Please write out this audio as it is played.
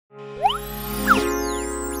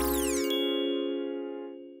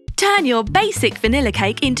Turn your basic vanilla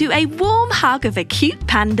cake into a warm hug of a cute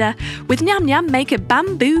panda. With Nyam Nyam, make a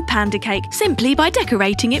bamboo panda cake simply by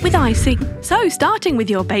decorating it with icing. So starting with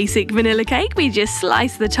your basic vanilla cake, we just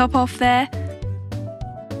slice the top off there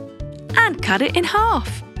and cut it in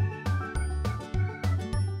half,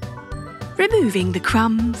 removing the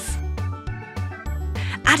crumbs.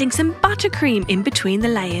 Adding some buttercream in between the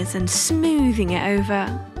layers and smoothing it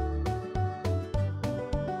over.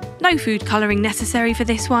 No food colouring necessary for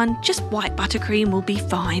this one, just white buttercream will be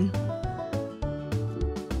fine.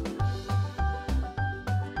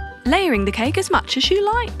 Layering the cake as much as you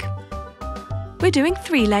like. We're doing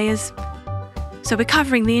 3 layers. So we're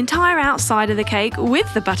covering the entire outside of the cake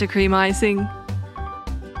with the buttercream icing.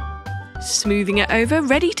 Smoothing it over,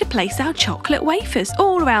 ready to place our chocolate wafers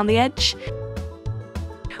all around the edge,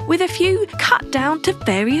 with a few cut down to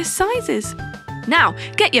various sizes. Now,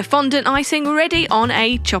 get your fondant icing ready on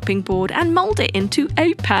a chopping board and mould it into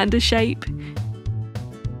a panda shape.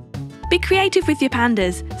 Be creative with your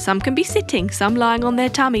pandas. Some can be sitting, some lying on their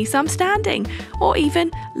tummy, some standing, or even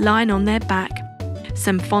lying on their back.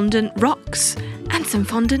 Some fondant rocks and some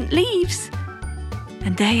fondant leaves.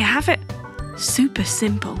 And there you have it. Super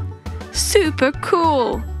simple, super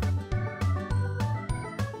cool.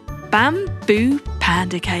 Bamboo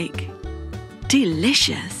panda cake.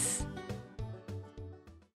 Delicious.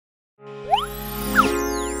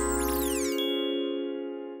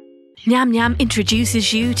 Nyam Nyam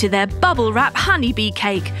introduces you to their bubble wrap honeybee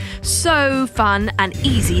cake. So fun and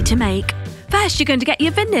easy to make. First, you're going to get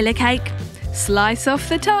your vanilla cake, slice off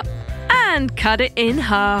the top and cut it in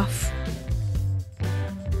half.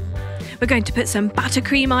 We're going to put some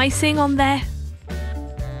buttercream icing on there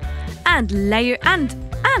and layer and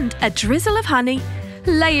a drizzle of honey,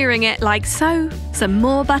 layering it like so. Some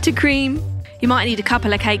more buttercream. You might need a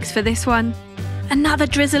couple of cakes for this one. Another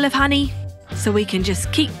drizzle of honey. So we can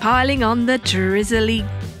just keep piling on the drizzly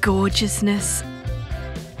gorgeousness.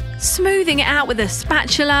 Smoothing it out with a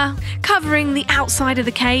spatula, covering the outside of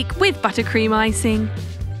the cake with buttercream icing.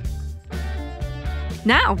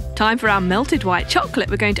 Now, time for our melted white chocolate.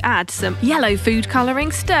 We're going to add some yellow food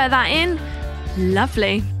colouring, stir that in.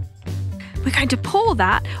 Lovely. We're going to pour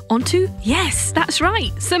that onto, yes, that's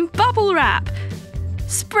right, some bubble wrap.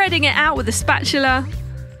 Spreading it out with a spatula.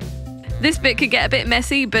 This bit could get a bit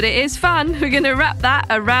messy, but it is fun. We're going to wrap that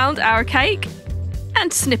around our cake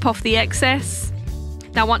and snip off the excess.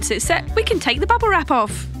 Now once it's set, we can take the bubble wrap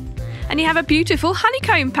off. And you have a beautiful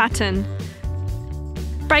honeycomb pattern.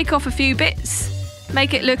 Break off a few bits,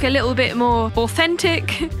 make it look a little bit more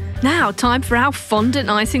authentic. Now time for our fondant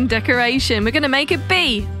icing decoration. We're going to make a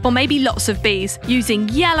bee, or maybe lots of bees, using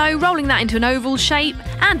yellow, rolling that into an oval shape,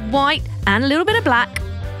 and white, and a little bit of black.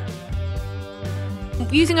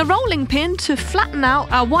 Using a rolling pin to flatten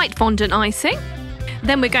out our white fondant icing.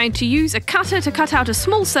 Then we're going to use a cutter to cut out a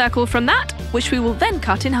small circle from that, which we will then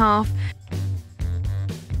cut in half.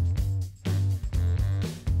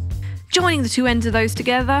 Joining the 2 ends of those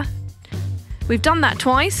together. We've done that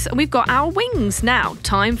twice and we've got our wings. Now,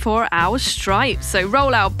 time for our stripes. So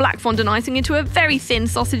roll our black fondant icing into a very thin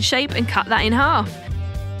sausage shape and cut that in half.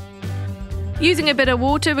 Using a bit of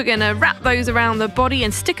water, we're going to wrap those around the body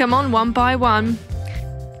and stick them on one by one.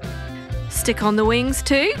 Stick on the wings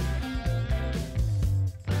too.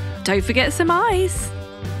 Don't forget some eyes.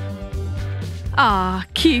 Ah,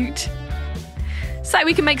 cute. So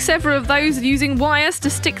we can make several of those using wires to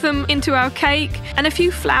stick them into our cake, and a few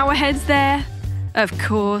flower heads there, of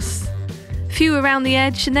course. A few around the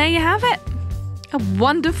edge, and there you have it. A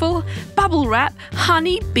wonderful bubble wrap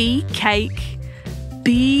honey bee cake.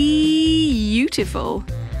 Beautiful.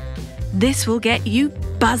 This will get you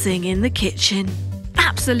buzzing in the kitchen.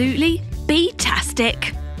 Absolutely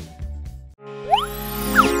bee-tastic.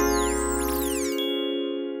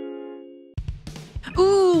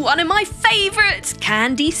 Ooh, one of my favourites,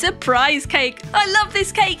 candy surprise cake. I love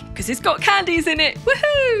this cake because it's got candies in it.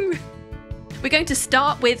 Woohoo! We're going to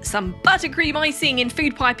start with some buttercream icing in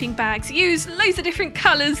food piping bags. Use loads of different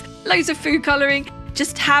colours, loads of food colouring.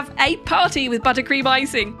 Just have a party with buttercream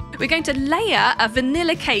icing. We're going to layer a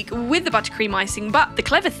vanilla cake with the buttercream icing, but the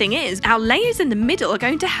clever thing is our layers in the middle are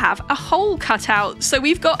going to have a hole cut out, so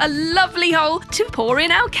we've got a lovely hole to pour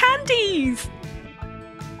in our candies.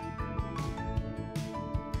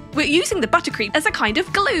 We're using the buttercream as a kind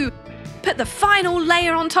of glue. Put the final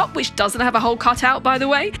layer on top, which doesn't have a hole cut out by the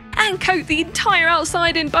way, and coat the entire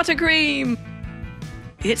outside in buttercream.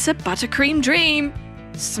 It's a buttercream dream.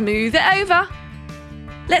 Smooth it over.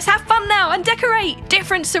 Let's have fun now and decorate!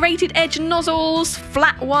 Different serrated edge nozzles,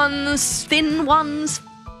 flat ones, thin ones.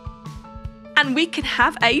 And we can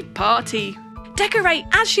have a party. Decorate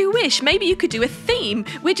as you wish. Maybe you could do a theme.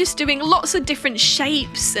 We're just doing lots of different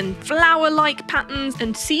shapes and flower-like patterns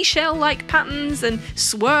and seashell-like patterns and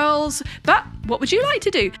swirls. But what would you like to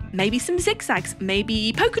do? Maybe some zigzags,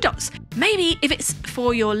 maybe polka dots. Maybe if it's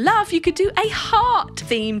for your love, you could do a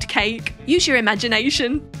heart-themed cake. Use your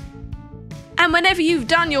imagination. And whenever you've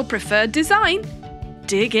done your preferred design,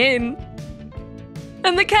 dig in.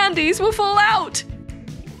 And the candies will fall out.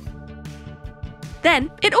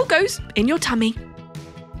 Then it all goes in your tummy.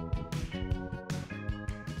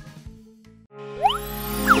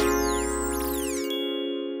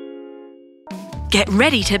 Get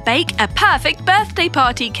ready to bake a perfect birthday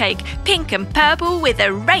party cake, pink and purple with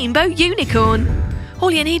a rainbow unicorn.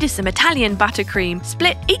 All you need is some Italian buttercream,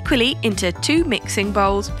 split equally into 2 mixing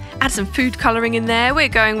bowls. Add some food colouring in there. We're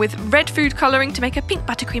going with red food colouring to make a pink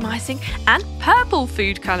buttercream icing and purple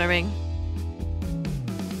food colouring.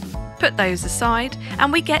 Put those aside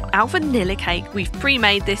and we get our vanilla cake. We've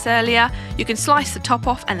pre-made this earlier. You can slice the top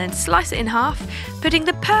off and then slice it in half, putting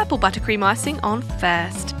the purple buttercream icing on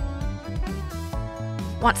first.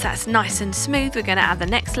 Once that's nice and smooth, we're going to add the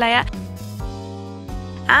next layer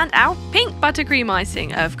and our pink buttercream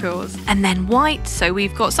icing, of course. And then white, so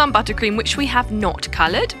we've got some buttercream which we have not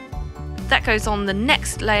coloured. That goes on the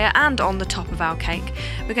next layer and on the top of our cake.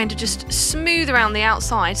 We're going to just smooth around the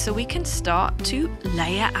outside so we can start to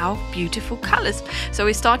layer our beautiful colours. So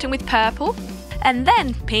we're starting with purple and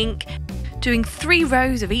then pink, doing 3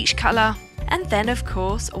 rows of each colour, and then of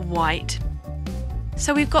course white.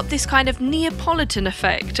 So we've got this kind of Neapolitan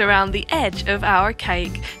effect around the edge of our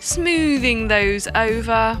cake, smoothing those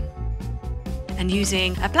over and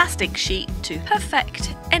using a plastic sheet to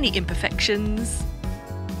perfect any imperfections.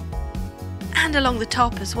 And along the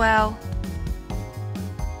top as well.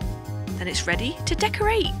 Then it's ready to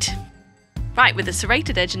decorate. Right, with a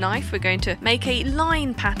serrated edge knife, we're going to make a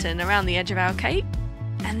line pattern around the edge of our cake.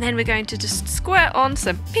 And then we're going to just square on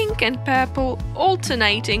some pink and purple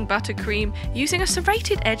alternating buttercream using a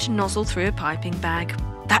serrated edge nozzle through a piping bag.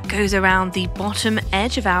 That goes around the bottom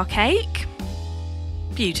edge of our cake.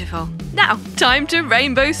 Beautiful. Now, time to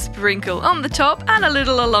rainbow sprinkle on the top and a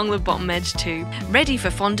little along the bottom edge too. Ready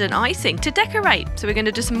for fondant icing to decorate. So we're going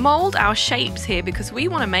to just mould our shapes here because we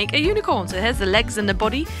want to make a unicorn. So here's the legs and the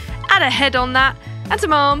body, add a head on that, and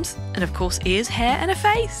some arms, and of course ears, hair and a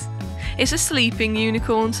face. It's a sleeping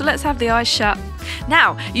unicorn, so let's have the eyes shut.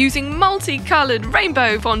 Now, using multicoloured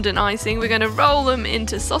rainbow fondant icing, we're going to roll them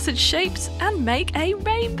into sausage shapes and make a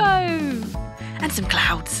rainbow. And some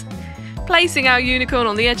clouds. Placing our unicorn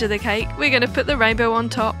on the edge of the cake, we're going to put the rainbow on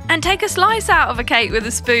top and take a slice out of a cake with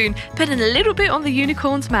a spoon, putting a little bit on the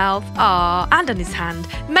unicorn's mouth, and on his hand.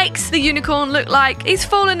 Makes the unicorn look like he's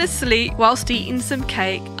fallen asleep whilst eating some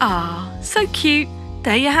cake. So cute.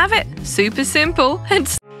 There you have it. Super simple and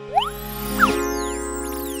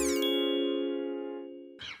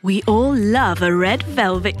we all love a red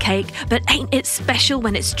velvet cake, but ain't it special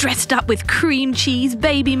when it's dressed up with cream cheese,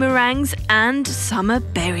 baby meringues and summer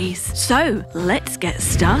berries. So let's get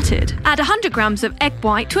started. Add 100 grams of egg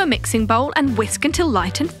white to a mixing bowl and whisk until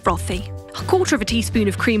light and frothy. 1/4 teaspoon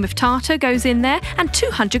of cream of tartar goes in there and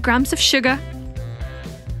 200 grams of sugar.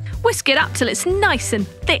 Whisk it up till it's nice and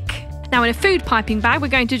thick. Now in a food piping bag, we're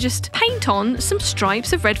going to just paint on some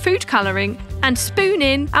stripes of red food colouring and spoon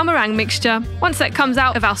in our meringue mixture. Once that comes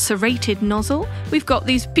out of our serrated nozzle, we've got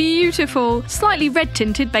these beautiful, slightly red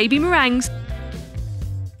tinted baby meringues.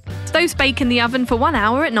 Those bake in the oven for 1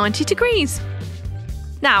 hour at 90 degrees.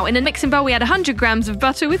 Now in a mixing bowl, we add 100 grams of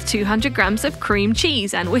butter with 200 grams of cream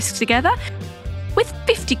cheese and whisk together with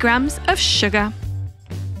 50 grams of sugar.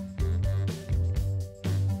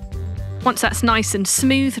 Once that's nice and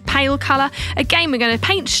smooth, pale colour, again we're going to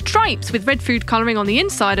paint stripes with red food colouring on the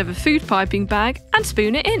inside of a food piping bag and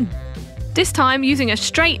spoon it in. This time, using a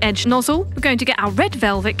straight edge nozzle, we're going to get our red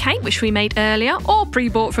velvet cake, which we made earlier or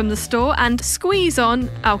pre-bought from the store, and squeeze on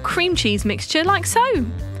our cream cheese mixture like so.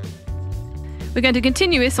 We're going to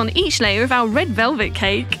continue this on each layer of our red velvet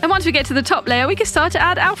cake, and once we get to the top layer we can start to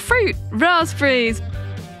add our fruit, raspberries,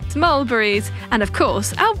 mulberries, and of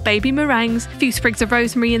course our baby meringues. A few sprigs of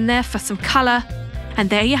rosemary in there for some colour. And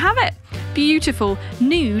there you have it. Beautiful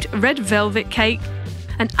nude red velvet cake.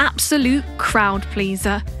 An absolute crowd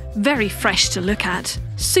pleaser. Very fresh to look at.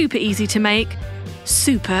 Super easy to make.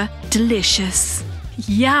 Super delicious.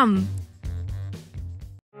 Yum!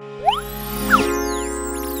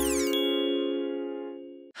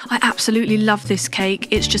 I absolutely love this cake.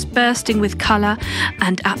 It's just bursting with colour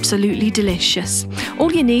and absolutely delicious.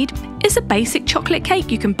 All you need is a basic chocolate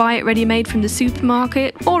cake. You can buy it ready-made from the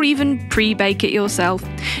supermarket or even pre-bake it yourself.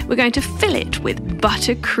 We're going to fill it with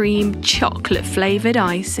buttercream chocolate flavoured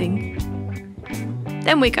icing.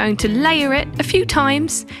 Then we're going to layer it a few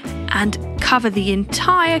times and cover the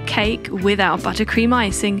entire cake with our buttercream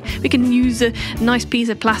icing. We can use a nice piece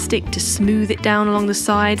of plastic to smooth it down along the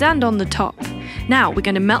sides and on the top. Now we're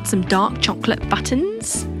going to melt some dark chocolate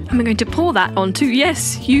buttons and we're going to pour that onto,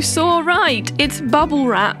 yes, you saw right, it's bubble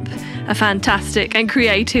wrap. A fantastic and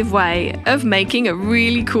creative way of making a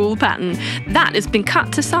really cool pattern that has been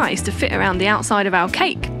cut to size to fit around the outside of our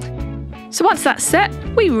cake. So once that's set,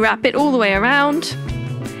 we wrap it all the way around.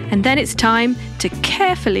 And then it's time to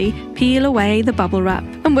carefully peel away the bubble wrap.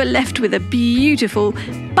 And we're left with a beautiful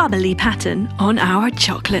bubbly pattern on our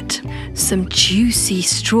chocolate. Some juicy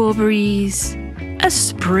strawberries, a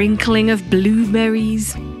sprinkling of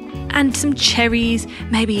blueberries, and some cherries,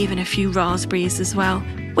 maybe even a few raspberries as well.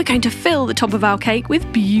 We're going to fill the top of our cake with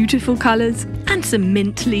beautiful colours and some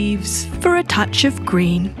mint leaves for a touch of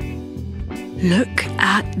green. Look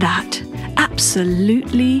at that.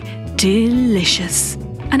 Absolutely delicious.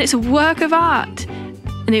 And it's a work of art.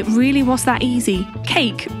 And it really was that easy.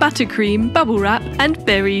 Cake, buttercream, bubble wrap and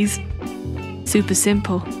berries. Super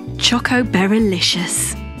simple.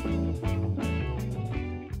 Choco-berrylicious.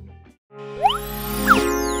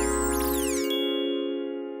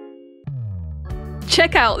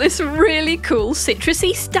 Check out this really cool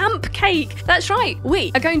citrusy stamp cake. That's right,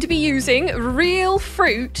 we are going to be using real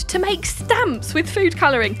fruit to make stamps with food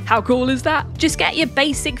colouring. How cool is that? Just get your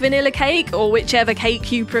basic vanilla cake or whichever cake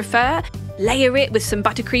you prefer, layer it with some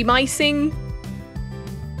buttercream icing,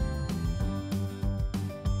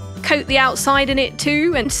 coat the outside in it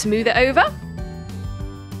too and smooth it over.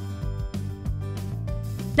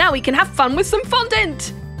 Now we can have fun with some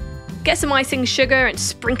fondant. Get some icing sugar and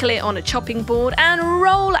sprinkle it on a chopping board and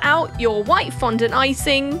roll out your white fondant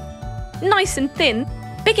icing, nice and thin,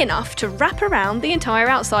 big enough to wrap around the entire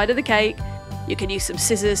outside of the cake. You can use some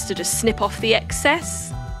scissors to just snip off the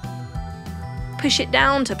excess, push it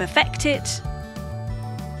down to perfect it.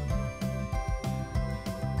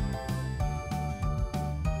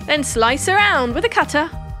 Then slice around with a cutter.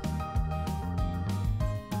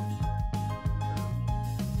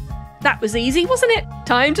 That was easy, wasn't it?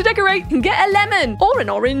 Time to decorate and get a lemon or an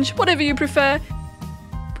orange, whatever you prefer.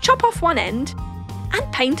 Chop off one end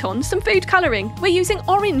and paint on some food colouring. We're using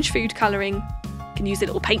orange food colouring. You can use a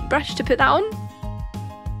little paintbrush to put that on.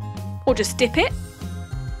 Or just dip it.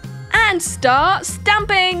 And start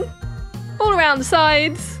stamping all around the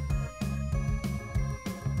sides.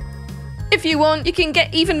 If you want, you can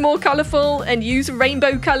get even more colourful and use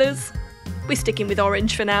rainbow colours. We're sticking with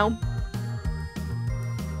orange for now.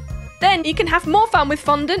 Then you can have more fun with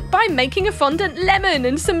fondant by making a fondant lemon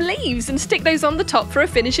and some leaves and stick those on the top for a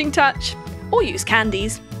finishing touch. Or use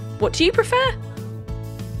candies. What do you prefer?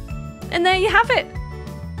 And there you have it.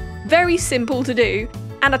 Very simple to do.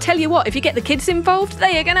 And I tell you what, if you get the kids involved,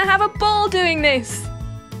 they are going to have a ball doing this.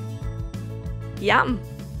 Yum.